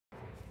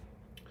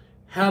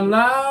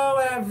Hello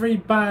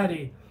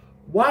everybody!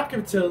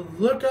 Welcome to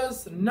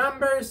Luca's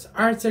Numbers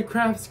Arts and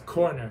Crafts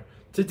Corner.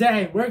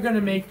 Today we're going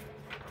to make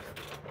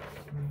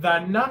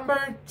the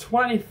number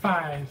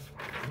 25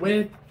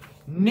 with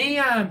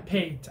neon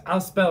paint.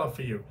 I'll spell it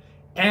for you.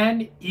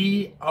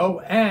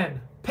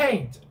 N-E-O-N.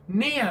 Paint.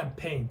 Neon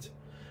paint.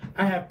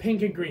 I have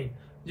pink and green.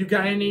 You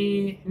got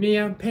any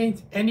neon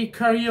paint? Any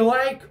color you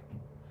like?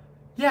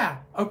 Yeah,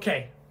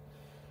 okay.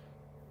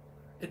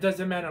 It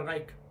doesn't matter,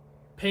 like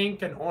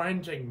pink and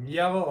orange and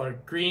yellow or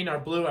green or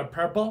blue or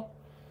purple.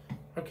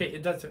 Okay,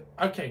 it doesn't.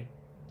 Okay,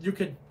 you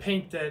could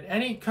paint it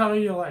any color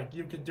you like.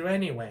 You could do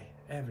anyway,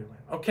 everywhere.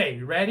 Okay,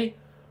 you ready?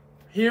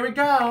 Here we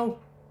go.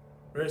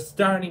 We're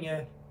starting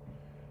it.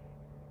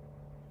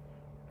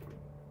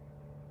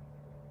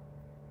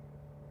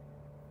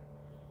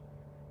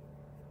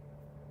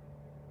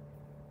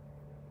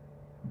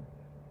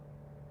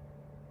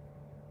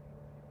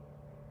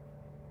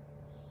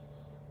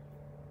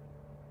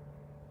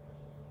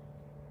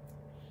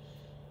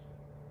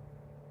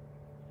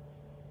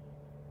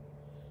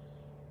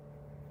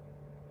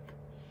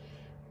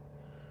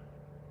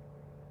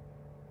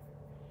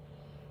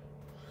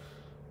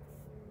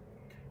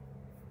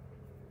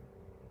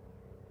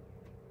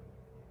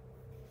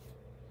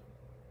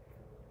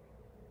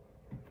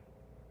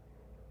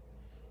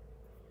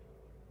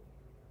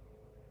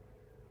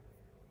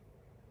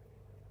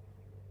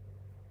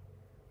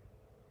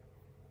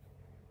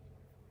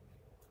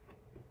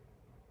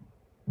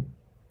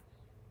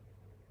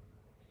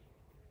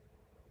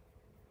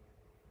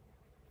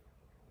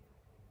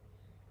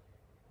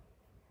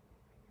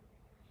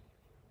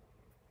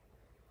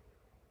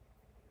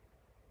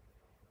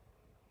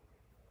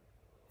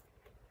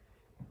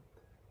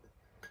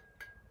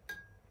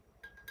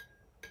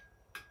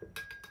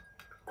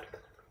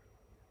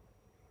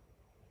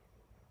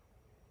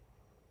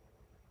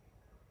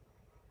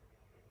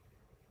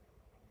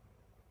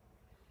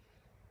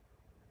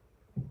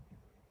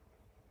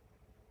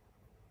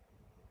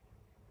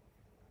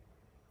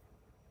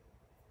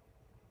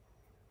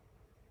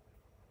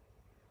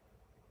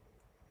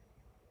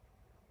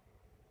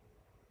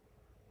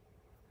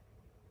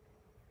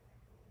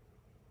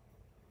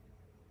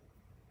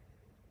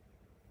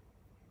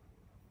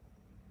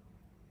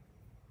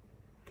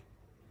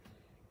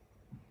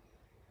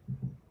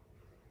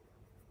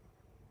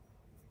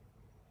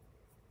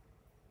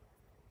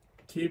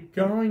 Keep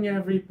going,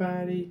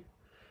 everybody.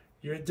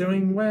 You're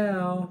doing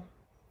well.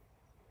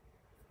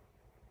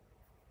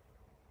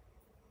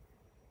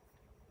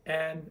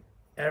 And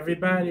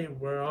everybody,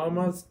 we're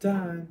almost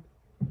done.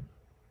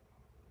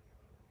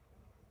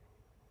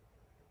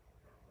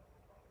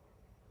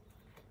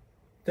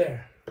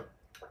 There.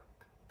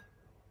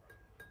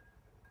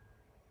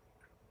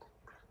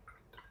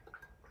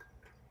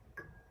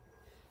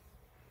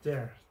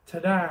 There.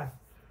 Ta-da!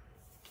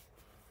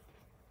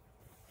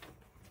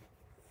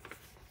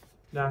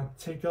 Now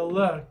take a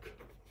look.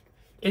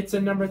 It's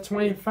a number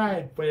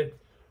 25 with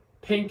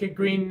pink and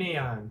green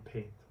neon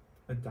paint.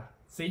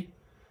 See?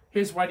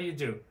 Here's what you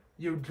do.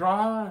 You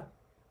draw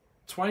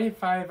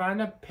 25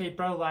 on a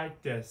paper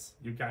like this.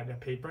 You got a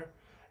paper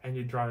and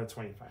you draw a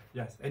 25.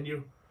 Yes, and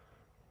you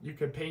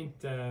can paint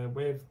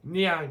with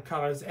neon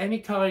colors, any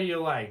color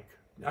you like.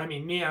 I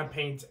mean neon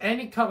paints,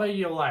 any color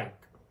you like.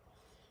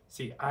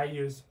 See, I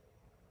use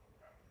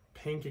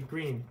pink and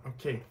green.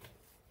 Okay.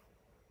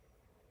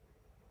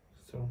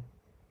 So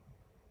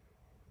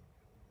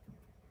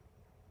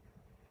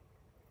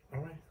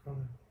Alright,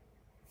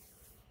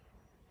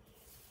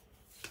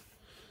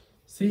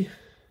 see,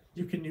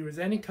 you can use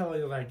any color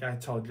you like, I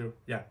told you.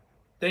 Yeah.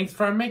 Thanks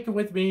for making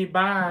with me.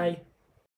 Bye.